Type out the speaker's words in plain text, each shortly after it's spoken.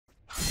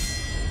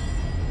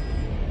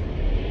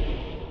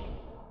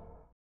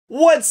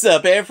What's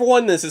up,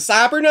 everyone? This is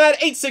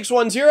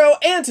CyberKnight8610,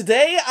 and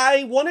today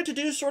I wanted to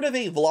do sort of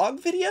a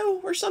vlog video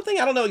or something.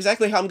 I don't know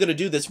exactly how I'm going to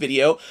do this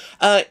video.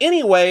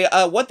 Anyway,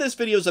 what this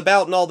video is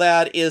about and all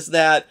that is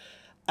that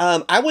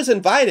I was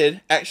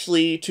invited,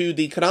 actually, to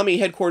the Konami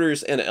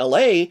headquarters in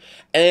LA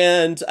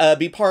and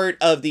be part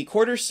of the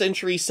quarter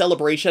century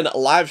celebration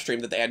live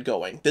stream that they had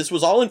going. This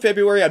was all in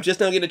February. I'm just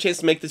now getting a chance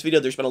to make this video.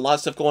 There's been a lot of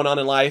stuff going on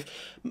in life.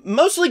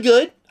 Mostly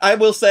good, I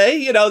will say.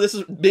 You know, this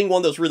is being one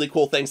of those really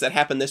cool things that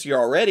happened this year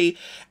already.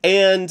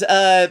 And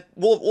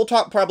we'll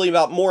talk probably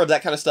about more of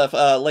that kind of stuff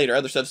later.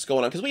 Other stuff's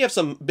going on, because we have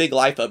some big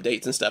life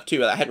updates and stuff, too,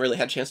 that I hadn't really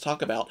had a chance to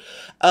talk about.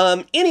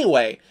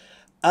 Anyway...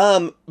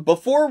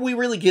 before we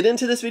really get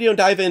into this video and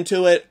dive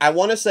into it, I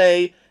want to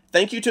say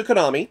thank you to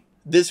Konami.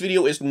 This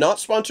video is not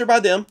sponsored by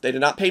them. They did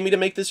not pay me to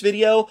make this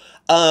video.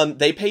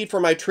 They paid for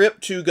my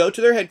trip to go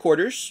to their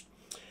headquarters.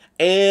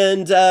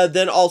 And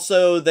then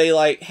also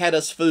they had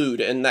us food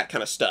and that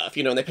kind of stuff,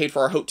 you know, and they paid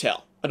for our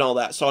hotel and all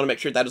that. So I want to make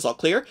sure that is all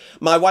clear.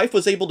 My wife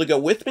was able to go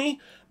with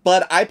me,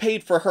 but I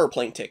paid for her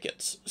plane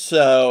tickets.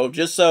 So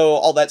just so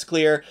all that's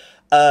clear,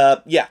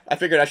 yeah, I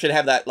figured I should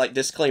have that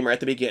disclaimer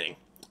at the beginning.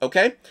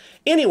 Okay?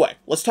 Anyway,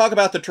 let's talk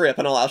about the trip,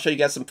 and I'll show you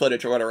guys some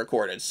footage of what I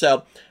recorded.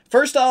 So,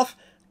 first off,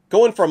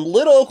 going from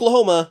Little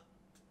Oklahoma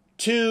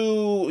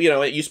to, you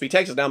know, it used to be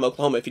Texas, now I'm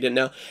Oklahoma if you didn't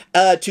know,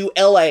 to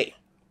LA.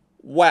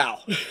 Wow.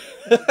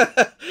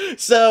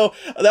 So,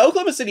 the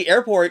Oklahoma City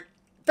airport,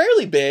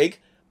 fairly big,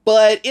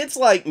 but it's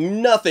like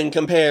nothing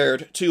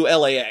compared to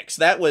LAX.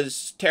 That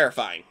was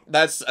terrifying.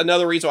 That's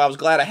another reason why I was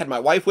glad I had my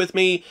wife with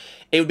me.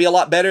 It would be a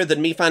lot better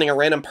than me finding a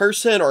random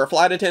person or a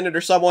flight attendant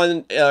or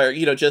someone,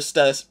 you know, just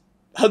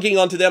hugging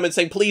onto them and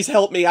saying, please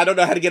help me, I don't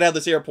know how to get out of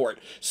this airport.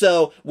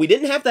 So, we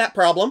didn't have that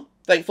problem,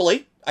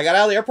 thankfully. I got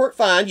out of the airport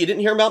fine. You didn't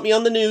hear about me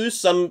on the news.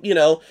 Some, you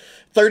know,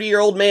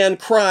 30-year-old man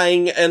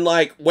crying and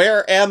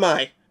where am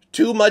I?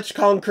 Too much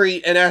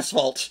concrete and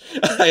asphalt.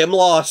 I am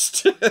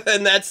lost.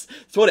 And that's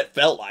what it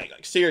felt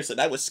like. Seriously,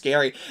 that was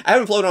scary. I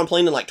haven't flown on a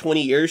plane in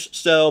 20 years,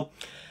 so...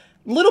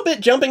 little bit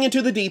jumping into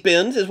the deep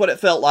end is what it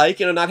felt like,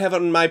 you know, not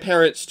having my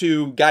parents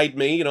to guide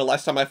me. You know,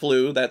 last time I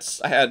flew,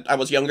 I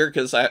was younger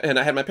and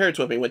I had my parents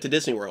with me, went to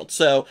Disney World.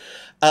 So,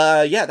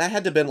 yeah, that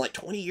had to have been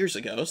 20 years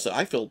ago, so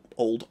I feel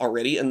old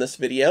already in this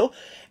video.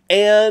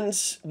 And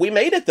we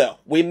made it, though.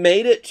 We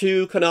made it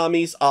to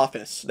Konami's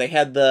office. They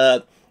had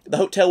the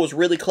hotel was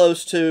really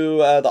close to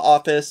the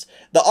office.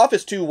 The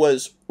office, too,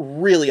 was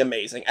really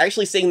amazing.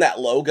 Actually, seeing that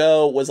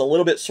logo was a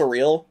little bit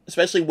surreal,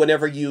 especially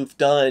whenever you've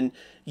done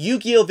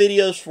Yu-Gi-Oh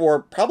videos for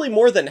probably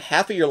more than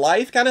half of your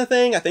life kind of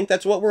thing. I think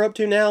that's what we're up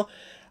to now.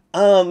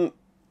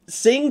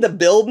 Seeing the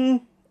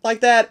building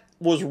like that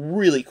was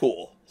really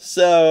cool.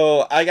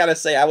 So, I gotta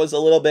say, I was a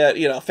little bit,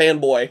 you know,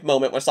 fanboy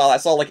moment when I saw that. I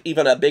saw,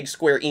 even a big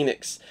Square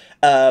Enix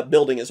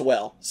building as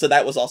well. So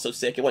that was also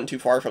sick. It wasn't too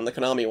far from the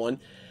Konami one.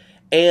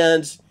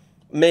 And,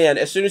 man,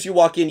 as soon as you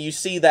walk in, you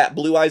see that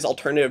Blue Eyes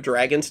Alternative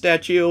Dragon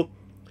statue.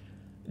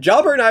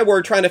 Jobber and I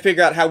were trying to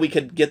figure out how we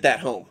could get that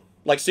home.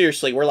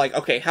 Seriously, we're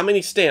okay, how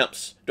many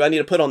stamps do I need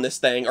to put on this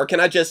thing? Or can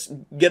I just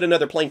get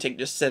another plane ticket,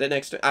 just set it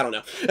next to it? I don't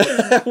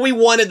know. We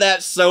wanted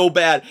that so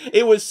bad.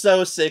 It was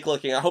so sick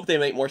looking. I hope they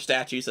make more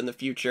statues in the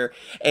future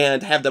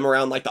and have them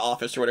around, the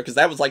office or whatever, because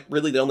that was,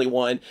 really the only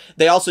one.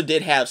 They also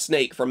did have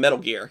Snake from Metal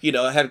Gear. You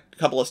know, I had a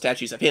couple of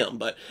statues of him,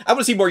 but I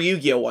want to see more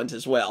Yu-Gi-Oh ones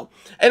as well.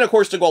 And, of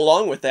course, to go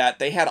along with that,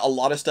 they had a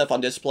lot of stuff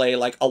on display,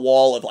 a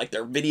wall of,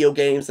 their video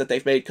games that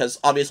they've made, because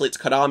obviously it's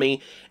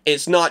Konami.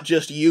 It's not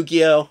just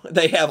Yu-Gi-Oh!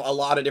 They have a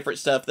lot of different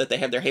stuff that they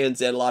have their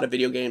hands in, a lot of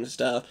video game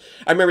stuff.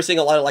 I remember seeing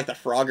a lot of, the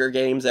Frogger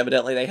games,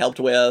 evidently, they helped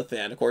with,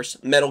 and, of course,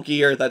 Metal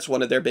Gear, that's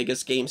one of their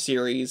biggest game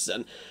series,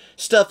 and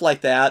stuff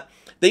like that.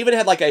 They even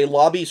had, a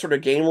lobby sort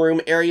of game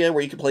room area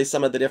where you could play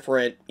some of the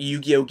different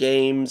Yu-Gi-Oh!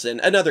 Games, and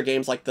other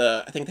games I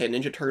think they had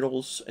Ninja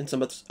Turtles and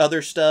some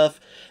other stuff.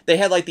 They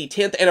had, the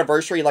 10th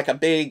anniversary, a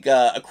big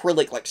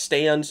acrylic,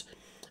 stand,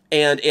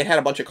 and it had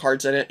a bunch of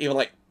cards in it,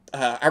 even,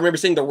 I remember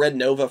seeing the Red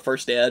Nova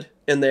First Ed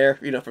in there,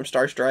 you know, from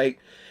Star Strike.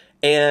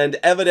 And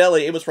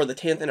evidently, it was for the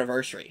 10th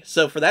anniversary.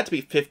 So for that to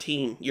be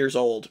 15 years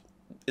old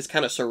is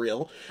kind of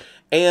surreal.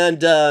 And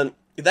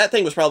that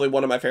thing was probably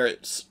one of my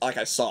favorites,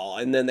 I saw.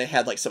 And then they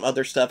had, some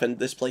other stuff in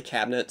display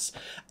cabinets.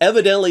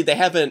 Evidently, they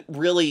haven't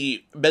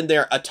really been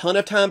there a ton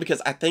of time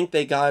because I think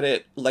they got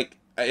it,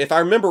 if I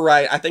remember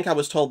right, I think I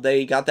was told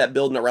they got that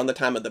building around the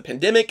time of the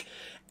pandemic.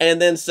 And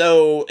then,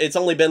 so, it's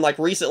only been,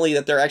 recently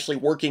that they're actually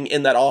working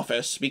in that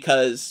office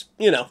because,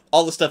 you know,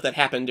 all the stuff that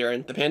happened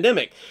during the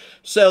pandemic.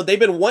 So, they've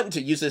been wanting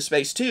to use this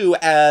space, too,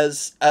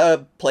 as a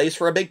place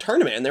for a big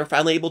tournament, and they're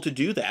finally able to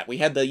do that. We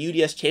had the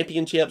UDS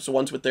Championships, the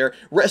ones with their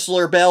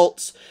wrestler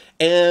belts,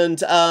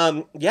 and,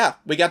 yeah,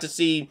 we got to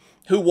see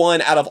who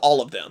won out of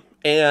all of them.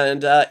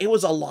 And it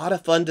was a lot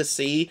of fun to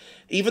see.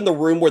 Even the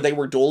room where they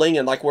were dueling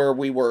and, where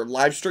we were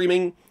live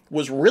streaming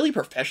was really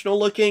professional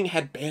looking,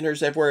 had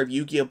banners everywhere of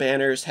Yu-Gi-Oh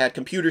banners, had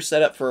computers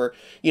set up for,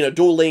 you know,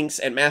 Duel Links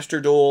and Master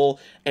Duel,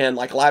 and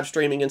live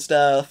streaming and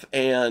stuff,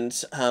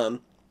 and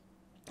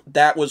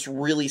that was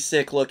really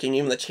sick looking.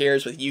 Even the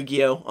chairs with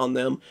Yu-Gi-Oh on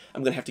them.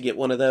 I'm gonna have to get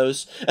one of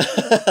those.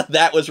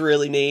 That was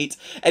really neat.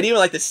 And even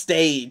like the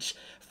stage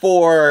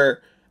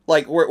for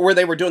like where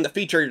they were doing the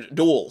featured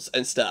duels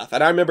and stuff.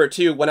 And I remember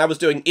too, when I was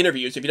doing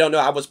interviews, if you don't know,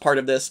 I was part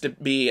of this to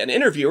be an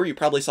interviewer. You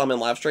probably saw me in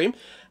live stream.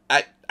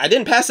 I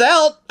didn't pass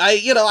out. I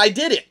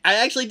did it. I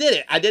actually did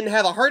it. I didn't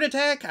have a heart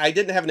attack. I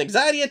didn't have an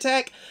anxiety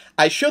attack.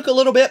 I shook a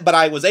little bit, but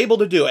I was able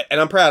to do it, and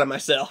I'm proud of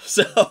myself.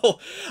 So,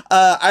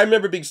 I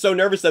remember being so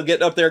nervous though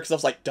getting up there, because I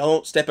was like,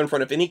 don't step in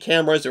front of any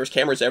cameras. There was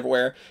cameras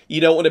everywhere.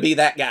 You don't want to be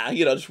that guy,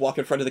 just walk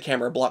in front of the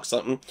camera, block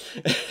something.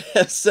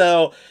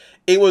 So,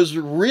 it was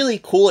really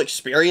cool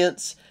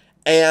experience,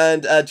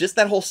 and just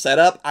that whole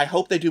setup. I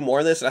hope they do more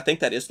of this, and I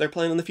think that is their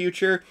plan in the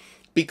future,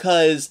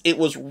 because it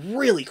was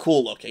really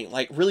cool looking,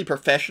 like really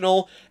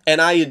professional,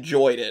 and I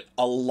enjoyed it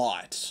a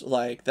lot.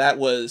 Like, that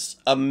was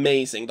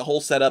amazing. The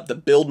whole setup, the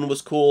building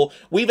was cool.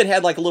 We even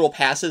had like little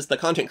passes. The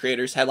content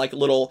creators had like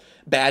little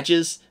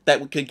badges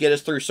that could get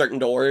us through certain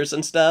doors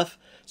and stuff.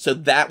 So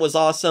that was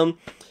awesome.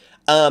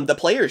 The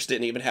players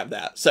didn't even have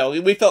that. So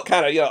we felt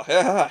kind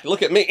of,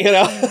 look at me,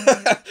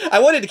 I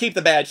wanted to keep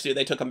the badge too.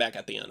 They took them back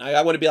at the end.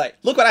 I want to be like,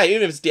 look what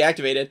even if it's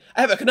deactivated,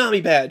 I have a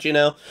Konami badge,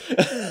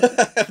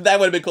 That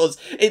would have been cool.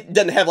 It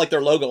doesn't have like their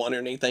logo on it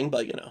or anything,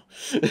 but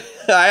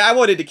I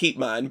wanted to keep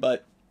mine,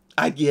 but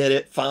I get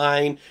it,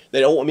 fine.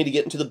 They don't want me to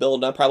get into the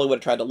building. I probably would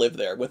have tried to live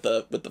there with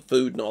the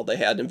food and all they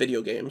had in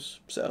video games.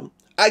 So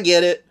I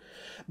get it.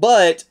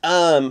 But,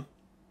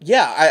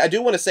 yeah, I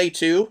do want to say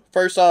too,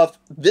 first off,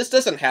 this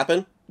doesn't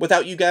happen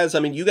without you guys.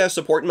 I mean, you guys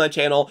supporting my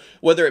channel,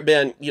 whether it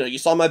been, you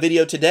saw my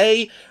video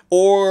today,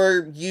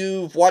 or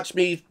you've watched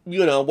me,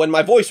 when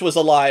my voice was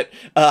a lot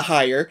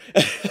higher,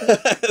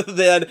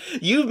 then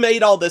you've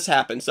made all this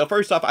happen. So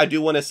first off, I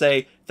do want to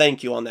say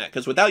thank you on that,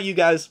 because without you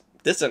guys,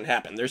 this doesn't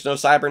happen. There's no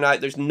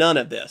CyberKnight, there's none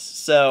of this.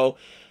 So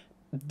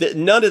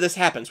none of this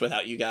happens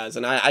without you guys,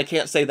 and I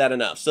can't say that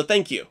enough. So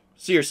thank you.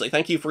 Seriously,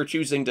 thank you for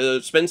choosing to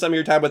spend some of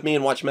your time with me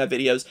and watch my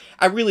videos.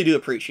 I really do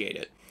appreciate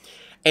it.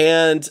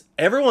 And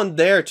everyone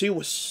there, too,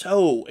 was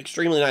so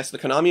extremely nice. The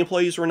Konami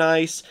employees were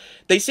nice.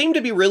 They seemed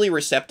to be really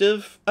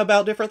receptive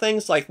about different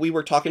things. Like, we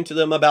were talking to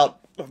them about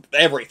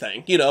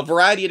everything, a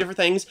variety of different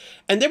things.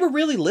 And they were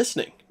really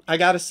listening, I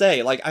gotta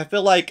say. Like, I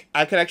feel like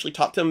I could actually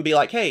talk to them and be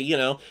like, hey,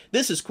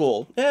 this is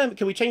cool.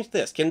 Can we change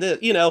this? Can this,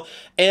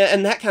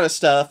 and that kind of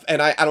stuff.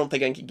 And I don't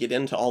think I can get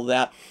into all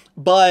that.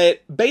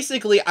 But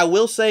basically, I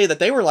will say that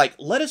they were like,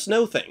 let us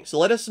know things.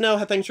 Let us know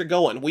how things are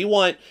going. We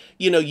want,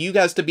 you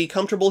guys to be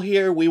comfortable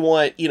here. We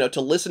want,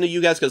 to listen to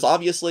you guys, because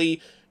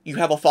obviously you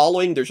have a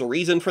following. There's a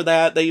reason for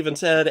that, they even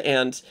said.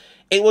 And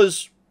it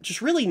was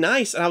just really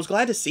nice, and I was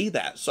glad to see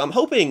that. So I'm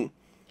hoping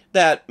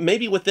that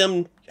maybe with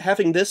them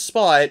having this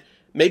spot,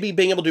 maybe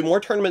being able to do more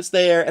tournaments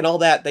there and all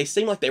that, they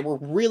seem like they were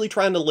really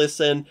trying to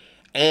listen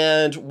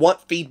and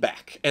want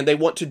feedback, and they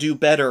want to do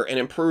better and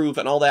improve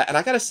and all that. And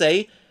I gotta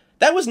say,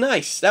 that was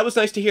nice. That was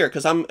nice to hear,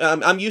 because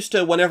I'm used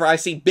to whenever I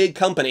see big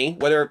company,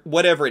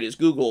 whatever it is,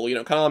 Google,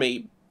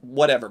 Konami,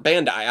 whatever,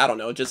 Bandai, I don't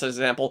know, just as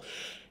an example,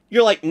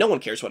 you're like, no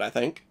one cares what I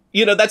think.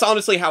 That's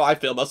honestly how I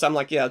feel. Most I'm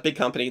like, yeah, big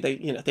company,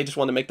 they just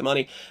want to make the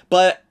money.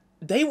 But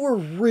they were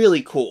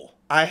really cool,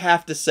 I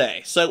have to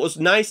say. So it was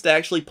nice to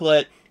actually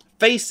put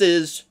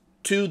faces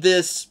to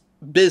this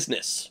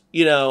business,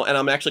 and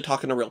I'm actually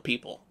talking to real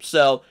people.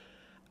 So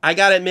I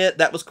gotta admit,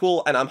 that was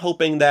cool, and I'm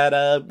hoping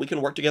that we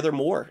can work together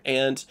more,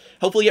 and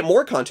hopefully get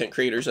more content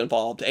creators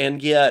involved, and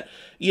get,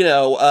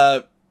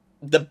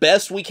 the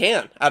best we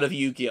can out of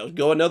Yu-Gi-Oh!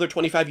 Go another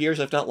 25 years,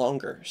 if not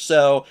longer.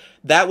 So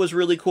that was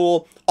really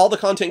cool. All the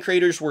content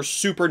creators were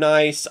super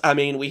nice. I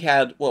mean, we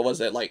had, what was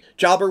it, like,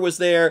 Jobber was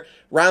there,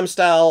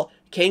 Ramstyle,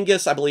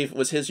 Kangas, I believe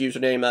was his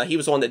username. He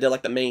was the one that did,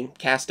 like, the main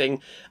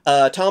casting.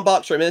 Tom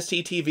Box from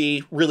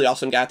STTV, really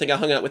awesome guy. I think I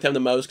hung out with him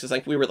the most, because,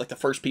 like, we were, like, the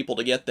first people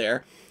to get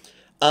there.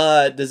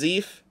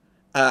 Dazif,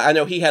 I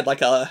know he had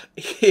like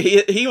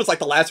he was like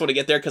the last one to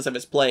get there because of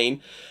his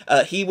plane.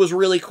 He was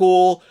really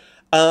cool.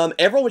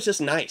 Everyone was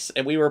just nice,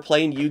 and we were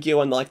playing Yu-Gi-Oh!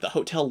 In like the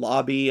hotel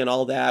lobby and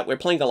all that. We're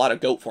playing a lot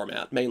of GOAT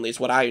format, mainly is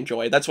what I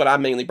enjoy. That's what I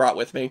mainly brought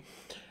with me.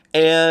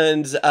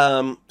 And,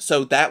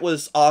 so that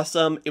was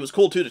awesome. It was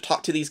cool too to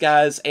talk to these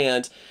guys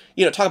and,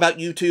 talk about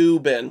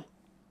YouTube and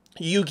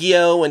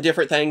Yu-Gi-Oh! And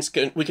different things.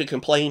 We could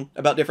complain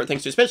about different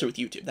things too, especially with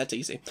YouTube. That's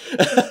easy.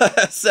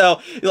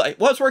 So, like,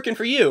 what's working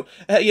for you?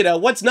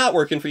 What's not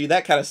working for you?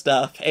 That kind of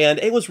stuff. And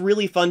it was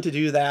really fun to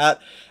do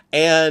that.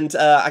 And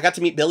I got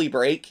to meet Billy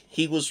Break.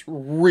 He was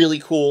really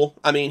cool.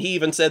 I mean, he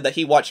even said that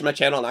he watched my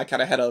channel, and I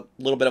kind of had a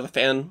little bit of a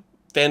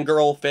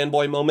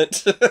fanboy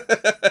moment.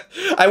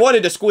 I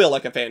wanted to squeal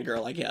like a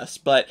fangirl, I guess.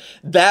 But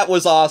that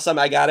was awesome,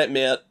 I gotta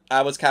admit.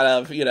 I was kind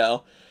of,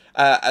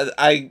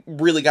 I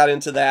really got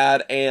into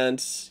that,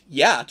 and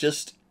yeah,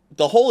 just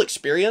the whole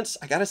experience,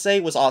 I gotta say,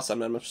 was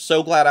awesome. I'm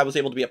so glad I was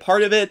able to be a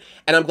part of it,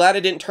 and I'm glad I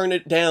didn't turn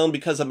it down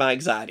because of my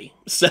anxiety.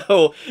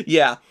 So,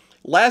 yeah,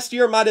 last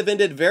year might have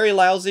ended very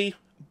lousy,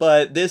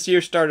 but this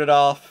year started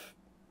off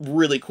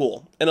really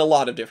cool in a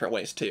lot of different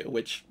ways too,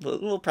 which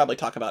we'll probably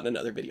talk about in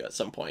another video at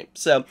some point.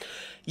 So,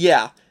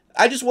 yeah,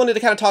 I just wanted to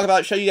kind of talk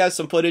about, show you guys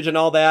some footage and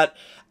all that.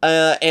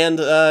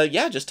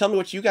 Yeah, just tell me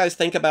what you guys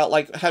think about,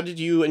 like, how did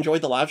you enjoy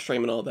the live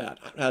stream and all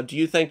that? Do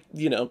you think,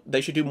 you know,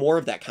 they should do more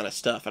of that kind of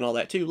stuff and all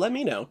that too? Let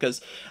me know,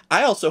 because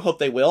I also hope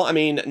they will. I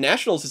mean,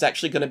 Nationals is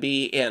actually going to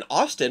be in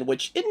Austin,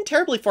 which isn't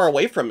terribly far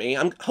away from me.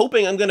 I'm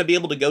hoping I'm going to be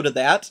able to go to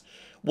that.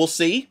 We'll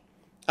see.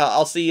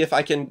 I'll see if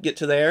I can get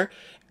to there.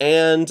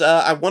 And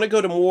I want to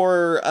go to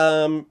more,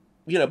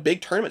 you know,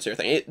 big tournaments and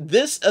everything.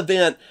 This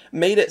event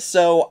made it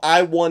so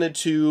I wanted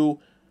to,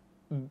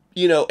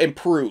 you know,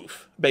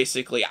 improve,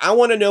 basically. I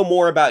want to know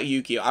more about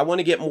Yugioh. I want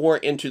to get more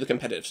into the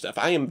competitive stuff.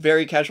 I am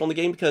very casual in the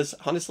game because,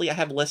 honestly, I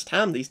have less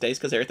time these days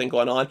because everything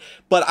going on.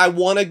 But I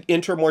want to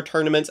enter more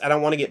tournaments, and I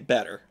want to get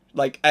better.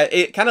 Like,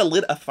 it kind of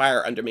lit a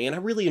fire under me, and I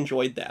really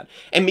enjoyed that.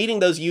 And meeting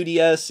those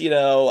UDS, you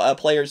know,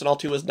 players and all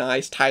too was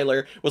nice.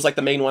 Tyler was, like,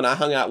 the main one I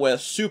hung out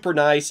with. Super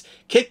nice.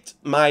 Kicked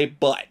my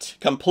butt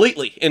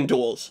completely in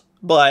duels.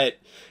 But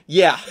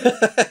yeah,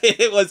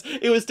 it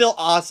was still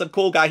awesome.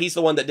 Cool guy. He's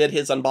the one that did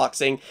his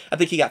unboxing. I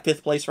think he got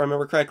 5th place, if I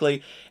remember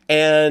correctly.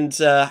 And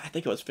I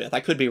think it was 5th. I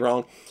could be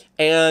wrong.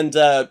 And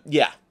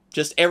yeah,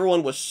 just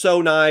everyone was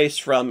so nice,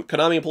 from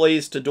Konami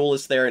employees to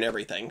duelists there and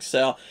everything.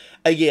 So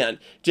again,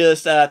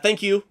 just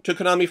thank you to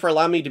Konami for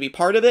allowing me to be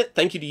part of it.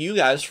 Thank you to you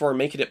guys for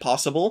making it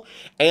possible.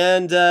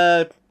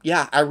 And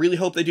yeah, I really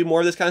hope they do more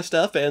of this kind of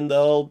stuff, and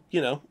they'll,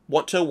 you know,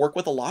 want to work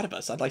with a lot of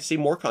us. I'd like to see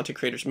more content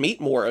creators, meet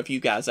more of you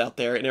guys out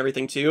there and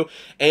everything too,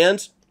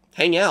 and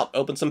hang out,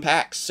 open some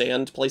packs,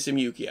 and play some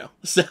Yugioh.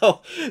 So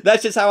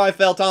that's just how I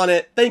felt on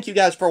it. Thank you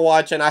guys for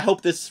watching. I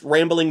hope this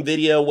rambling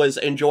video was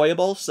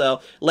enjoyable,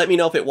 so let me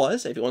know if it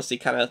was, if you want to see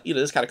kind of, you know,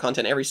 this kind of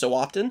content every so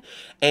often.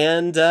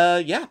 And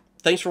yeah,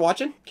 thanks for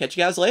watching. Catch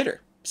you guys later.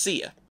 See ya.